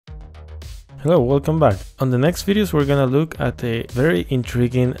Hello, welcome back. On the next videos, we're gonna look at a very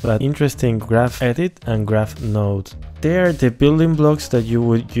intriguing but interesting GraphEdit and GraphNode. They are the building blocks that you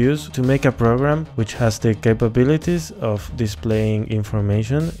would use to make a program which has the capabilities of displaying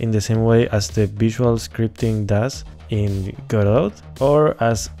information in the same way as the visual scripting does in Godot, or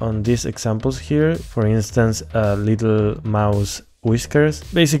as on these examples here, for instance, a little mouse whiskers.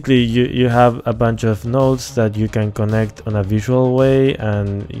 Basically, you have a bunch of nodes that you can connect on a visual way,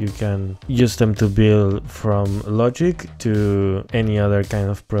 and you can use them to build from logic to any other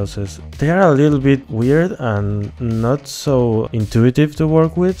kind of process. They are a little bit weird and not so intuitive to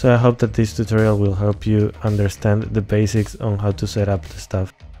work with, so I hope that this tutorial will help you understand the basics on how to set up the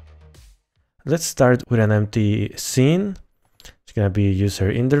stuff. Let's start with an empty scene. It's gonna be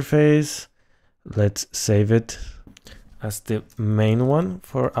user interface. Let's save it as the main one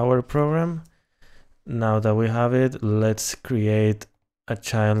for our program. Now that we have it, let's create a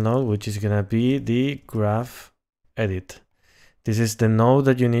child node, which is gonna be the GraphEdit. This is the node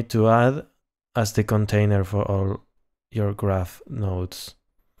that you need to add as the container for all your graph nodes.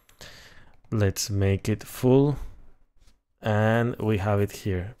 Let's make it full, and we have it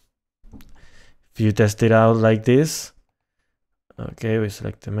here. If you test it out like this, okay, we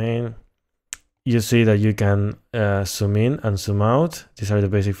select the main, you see that you can zoom in and zoom out. These are the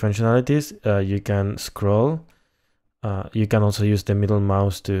basic functionalities. You can scroll. You can also use the middle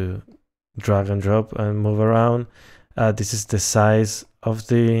mouse to drag and drop and move around. This is the size of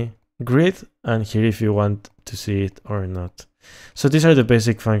the grid, and here if you want to see it or not. So these are the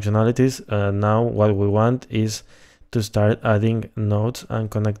basic functionalities. Now what we want is to start adding nodes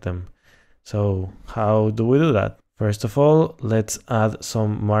and connect them. So how do we do that? First of all, let's add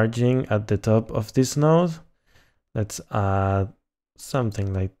some margin at the top of this node. Let's add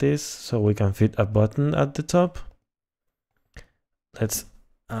something like this so we can fit a button at the top. Let's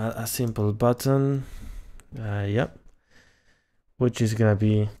add a simple button, which is gonna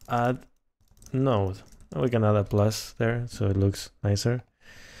be add node. We can add a plus there so it looks nicer.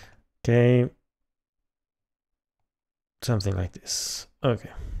 Okay, something like this. Okay.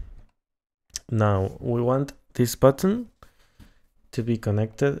 Now we want this button to be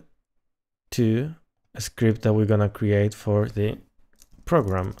connected to a script that we're gonna create for the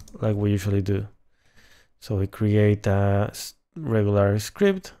program, like we usually do. So we create a regular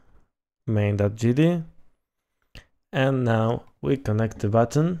script, main.gd, and now we connect the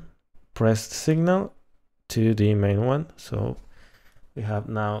button pressed signal to the main one. So we have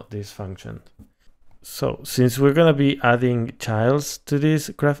now this function. So since we're gonna be adding childs to this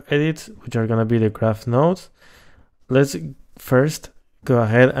GraphEdit, which are gonna be the graph nodes, let's first go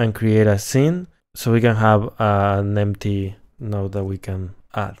ahead and create a scene so we can have an empty node that we can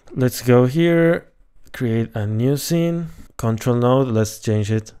add. Let's go here, create a new scene, control node. Let's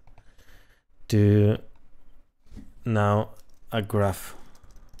change it to now a graph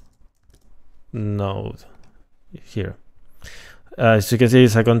node here. As you can see,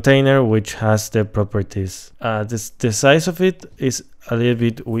 it's a container which has the properties. The size of it is a little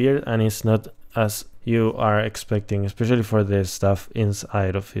bit weird, and it's not as you are expecting, especially for the stuff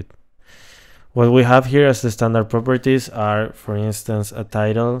inside of it. What we have here as the standard properties are, for instance, a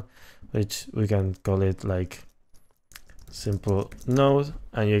title, which we can call it like simple node,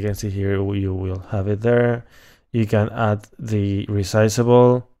 and you can see here you will have it there. You can add the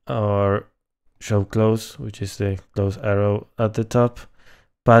resizable or show close, which is the close arrow at the top,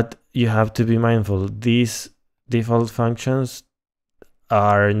 but you have to be mindful. These default functions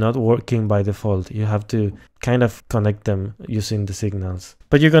are not working by default. You have to kind of connect them using the signals.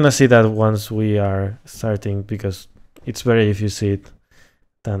 But you're gonna see that once we are starting, because it's better if you see it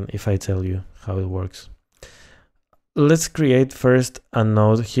than if I tell you how it works. Let's create first a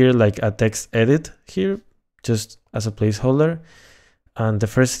node here, like a text edit here, just as a placeholder. And the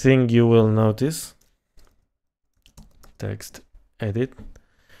first thing you will notice, text edit,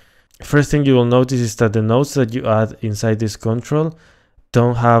 first thing you will notice is that the nodes that you add inside this control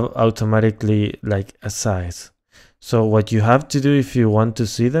don't have automatically like a size. So what you have to do if you want to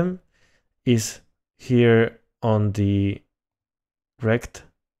see them is here on the rect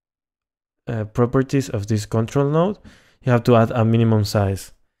properties of this control node, you have to add a minimum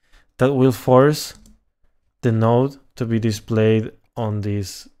size. That will force the node to be displayed on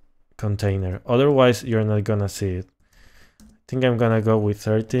this container. Otherwise, you're not gonna see it. I think I'm gonna go with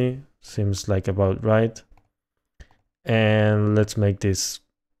 30. Seems like about right. And let's make this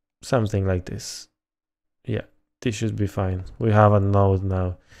something like this. Yeah, this should be fine. We have a node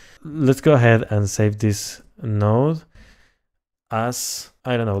now. Let's go ahead and save this node as,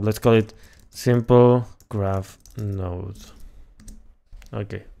 I don't know, let's call it simple graph node.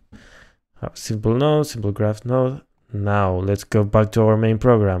 Okay. Have simple node, simple graph node. Now let's go back to our main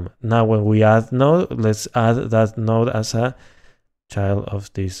program. Now when we add node, let's add that node as a child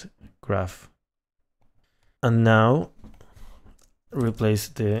of this graph. And now replace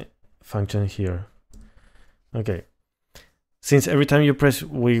the function here. Okay. Since every time you press,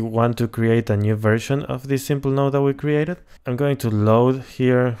 we want to create a new version of this simple node that we created, I'm going to load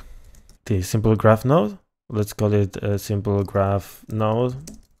here the simple graph node. Let's call it a simple graph node.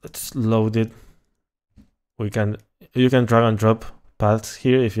 Let's load it. You can drag and drop paths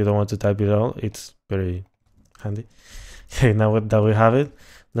here if you don't want to type it all. It's very handy. Okay, now that we have it,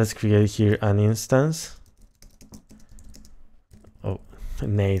 let's create here an instance. Oh,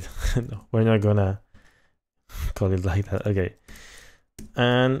 nade. No, we're not gonna call it like that. Okay,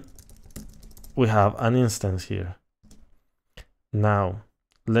 and we have an instance here. Now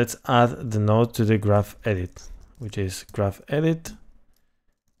let's add the node to the GraphEdit, which is GraphEdit,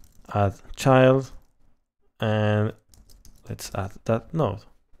 add child, and let's add that node.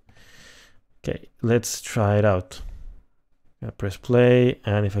 Okay, let's try it out. I press play,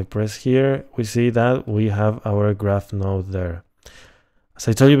 and if I press here, we see that we have our graph node there. As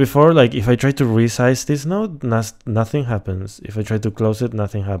I told you before, like if I try to resize this node, nothing happens. If I try to close it,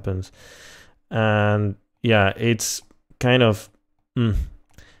 nothing happens. And yeah, it's kind of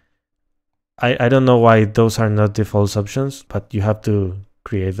I don't know why those are not default options, but you have to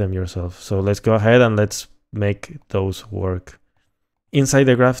create them yourself. So let's go ahead and let's make those work. Inside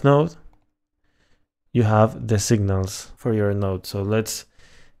the graph node, you have the signals for your node. So let's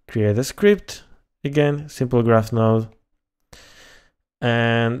create a script. Again, simple graph node.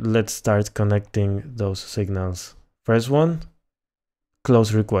 And let's start connecting those signals. First one,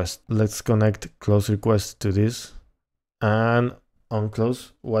 close request. Let's connect close request to this. And on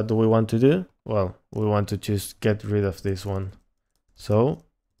close, what do we want to do? Well, we want to just get rid of this one. So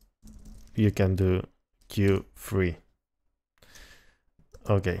you can do queue free.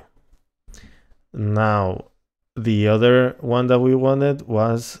 Okay. Now, the other one that we wanted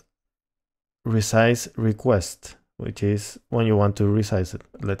was resize request, which is when you want to resize it.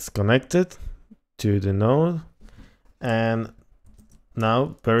 Let's connect it to the node. And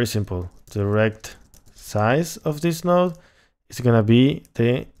now, very simple, direct size of this node is going to be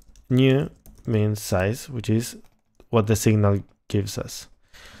the new min size, which is what the signal gives us.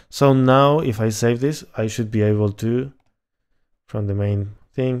 So now if I save this, I should be able to, from the main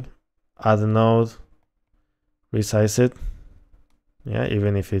thing, add a node, resize it. Yeah,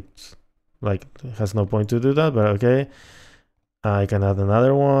 even if it's like it has no point to do that, but okay. I can add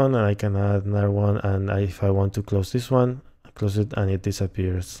another one, and I can add another one, and if I want to close this one, I close it and it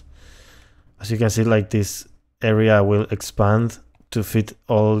disappears. As you can see, like this area will expand to fit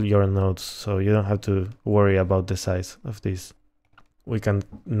all your nodes, so you don't have to worry about the size of this. We can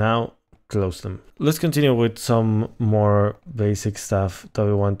now close them. Let's continue with some more basic stuff that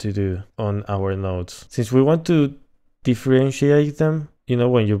we want to do on our nodes. Since we want to differentiate them, you know,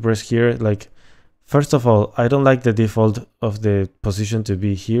 when you press here, like, first of all, I don't like the default of the position to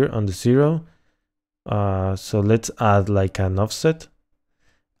be here on the 0. So let's add like an offset.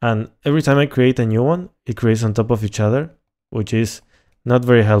 And every time I create a new one, it creates on top of each other, which is not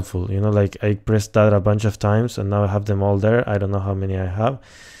very helpful. You know, like I pressed that a bunch of times and now I have them all there. I don't know how many I have.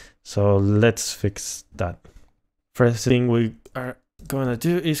 So let's fix that. First thing we are going to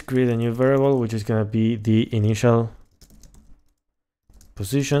do is create a new variable, which is going to be the initial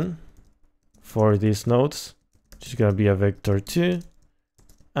position for these nodes, which is going to be a vector 2.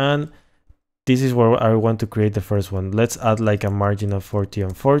 And this is where I want to create the first one. Let's add like a margin of 40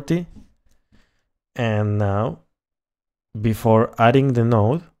 and 40. And now, before adding the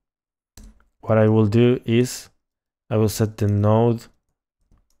node, what I will do is I will set the node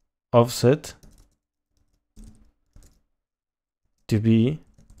offset to be,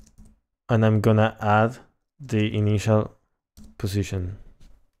 and I'm gonna add the initial position.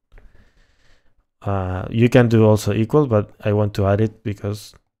 You can do also equal, but I want to add it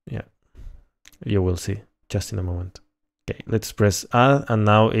because, yeah, you will see just in a moment. Okay, let's press add, and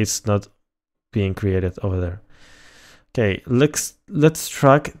now it's not being created over there. Okay, let's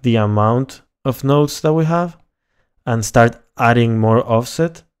track the amount of nodes that we have and start adding more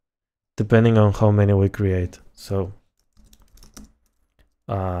offset depending on how many we create. So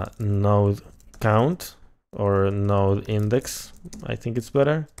node count or node index, I think it's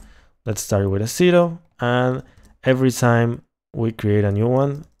better. Let's start with a 0, and every time we create a new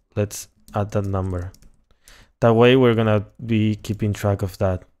one, let's add that number. That way we're gonna be keeping track of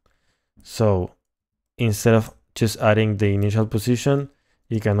that. So instead of just adding the initial position,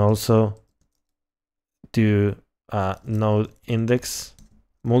 you can also do node index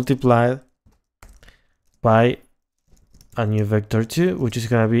multiplied by a new vector 2, which is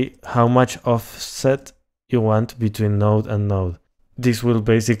going to be how much offset you want between node and node. This will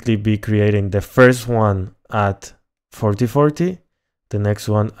basically be creating the first one at 4040, the next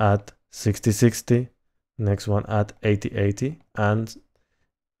one at 6060, next one at 8080, and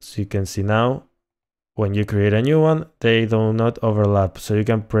so you can see now when you create a new one, they do not overlap. So you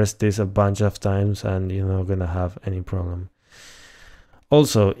can press this a bunch of times and you're not gonna have any problem.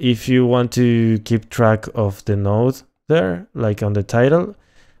 Also, if you want to keep track of the node there, like on the title,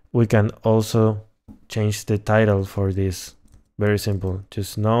 we can also change the title for this. Very simple,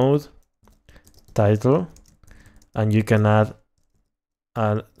 just node title, and you can add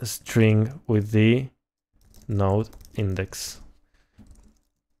a string with the node index.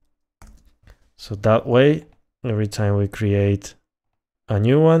 So that way, every time we create a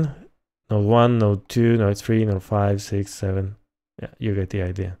new one, node 1, node 2, node 3, node 5, 6, 7, yeah, you get the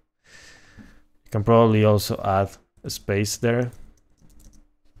idea. You can probably also add a space there,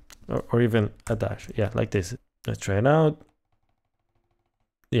 or even a dash, yeah, like this. Let's try it out.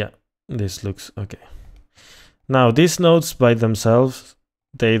 Yeah, this looks okay. Now, these nodes by themselves,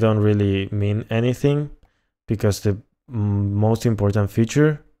 they don't really mean anything, because the most important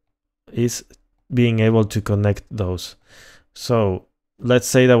feature is being able to connect those. So let's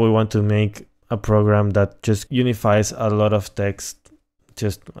say that we want to make a program that just unifies a lot of text,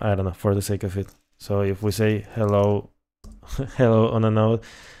 just, I don't know, for the sake of it. So if we say hello, hello on a node,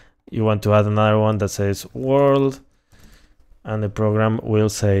 you want to add another one that says world, and the program will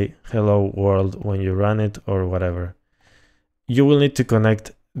say hello world when you run it or whatever. You will need to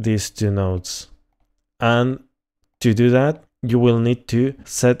connect these two nodes. And to do that, you will need to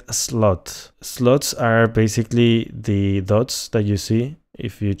set a slot. Slots are basically the dots that you see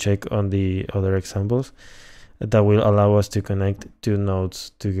if you check on the other examples that will allow us to connect two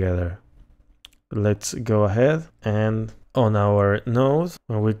nodes together. Let's go ahead and on our node,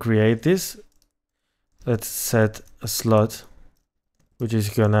 when we create this, let's set a slot, which is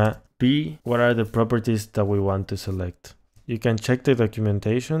gonna be what are the properties that we want to select. You can check the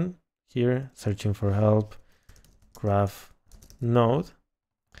documentation here, searching for help, GraphNode,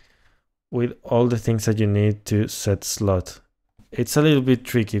 with all the things that you need to set slot. It's a little bit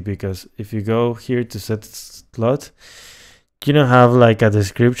tricky because if you go here to set slot, you don't have like a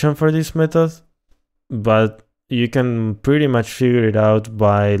description for this method, but you can pretty much figure it out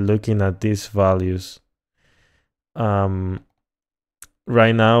by looking at these values.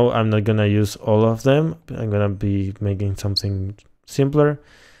 Right now, I'm not gonna use all of them. I'm gonna be making something simpler.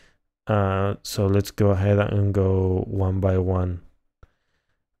 So let's go ahead and go one by one.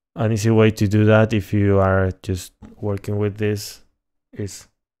 An easy way to do that, if you are just working with this, is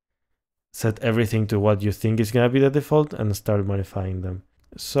set everything to what you think is gonna be the default and start modifying them.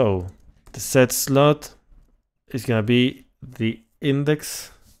 So the set slot is gonna be the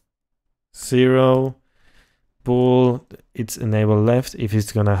index 0 bool, it's enable left. If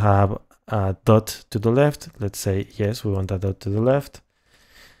it's gonna have a dot to the left, let's say yes, we want a dot to the left.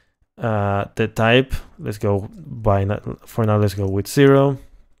 The type, let's go for now, let's go with 0.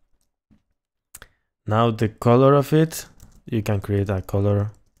 Now the color of it, you can create a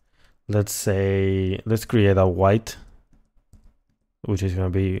color. Let's say, let's create a white, which is gonna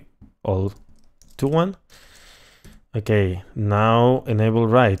be all to 1. Okay, now enable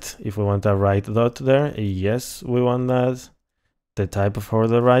right. If we want a right dot there, yes, we want that. The type for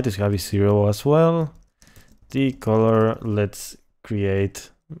the right is gonna be 0 as well. The color, let's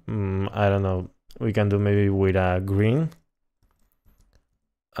create, I don't know, we can do maybe with a green.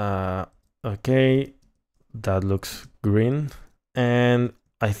 Okay, that looks green. And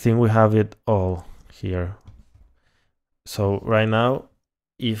I think we have it all here. So right now,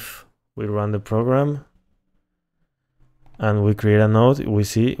 if we run the program, and we create a node, we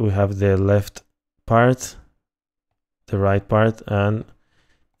see we have the left part, the right part, and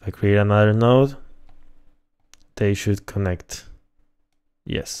if I create another node, they should connect.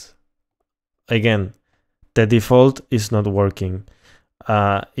 Yes. Again, the default is not working.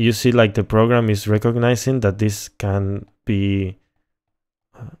 You see like the program is recognizing that this can be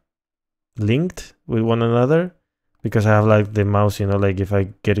linked with one another, because I have like the mouse, you know, like if I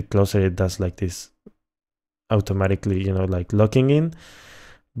get it closer, it does like this automatically, you know, like locking in.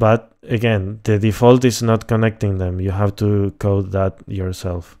 But again, the default is not connecting them. You have to code that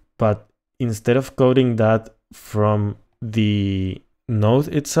yourself. But instead of coding that from the node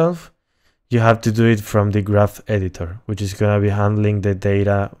itself, you have to do it from the graph editor, which is going to be handling the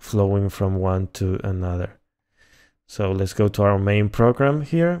data flowing from one to another. So let's go to our main program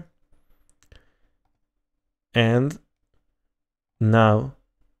here. And now,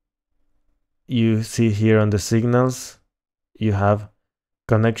 you see here on the signals, you have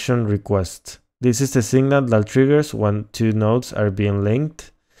connection request. This is the signal that triggers when two nodes are being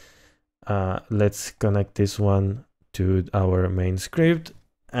linked. Let's connect this one to our main script,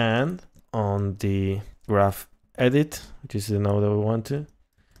 and on the GraphEdit, which is the node that we want to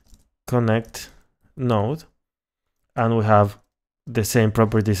connect node, and we have the same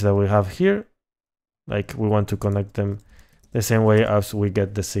properties that we have here, like we want to connect them the same way as we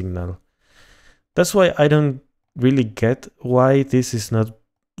get the signal. That's why I don't really get why this is not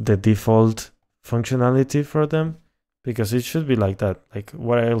the default functionality for them, because it should be like that. Like,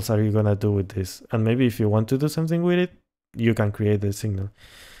 what else are you gonna do with this? And maybe if you want to do something with it, you can create the signal.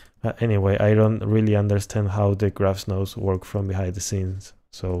 Anyway, I don't really understand how the graphs nodes work from behind the scenes.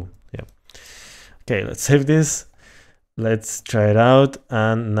 So yeah. Okay, let's save this. Let's try it out.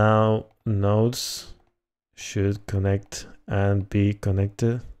 And now nodes should connect and be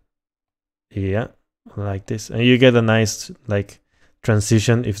connected. Yeah, like this. And you get a nice like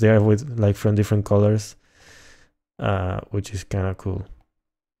transition if they are with like from different colors, which is kind of cool.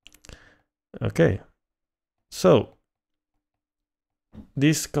 Okay, so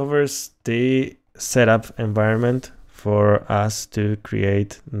this covers the setup environment for us to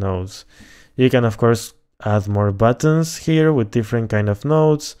create nodes. You can of course add more buttons here with different kind of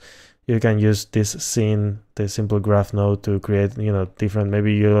nodes. You can use this scene, the simple graph node, to create, you know, different,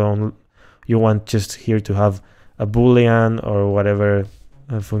 maybe you want just here to have a boolean or whatever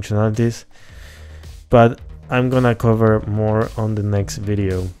functionalities, but I'm gonna cover more on the next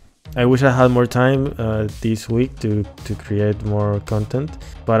video. I wish I had more time this week to create more content,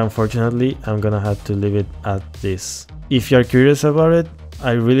 but unfortunately I'm gonna have to leave it at this. If you're curious about it,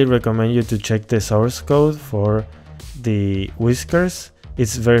 I really recommend you to check the source code for the whiskers.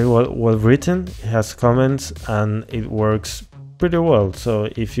 It's very well written, it has comments, and it works pretty well. So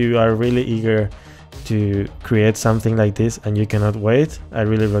if you are really eager to create something like this and you cannot wait, I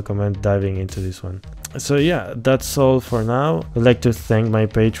really recommend diving into this one. So yeah, that's all for now. I'd like to thank my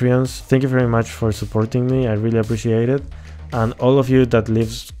Patreons. Thank you very much for supporting me, I really appreciate it. And all of you that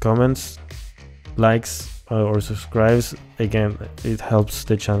leaves comments, likes, or subscribes, again, it helps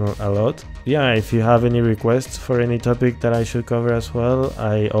the channel a lot. Yeah, if you have any requests for any topic that I should cover as well,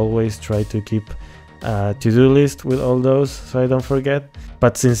 I always try to keep a to-do list with all those so I don't forget.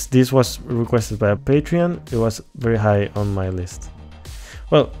 But since this was requested by a Patreon, it was very high on my list.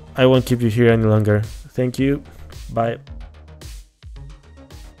 Well, I won't keep you here any longer. Thank you. Bye.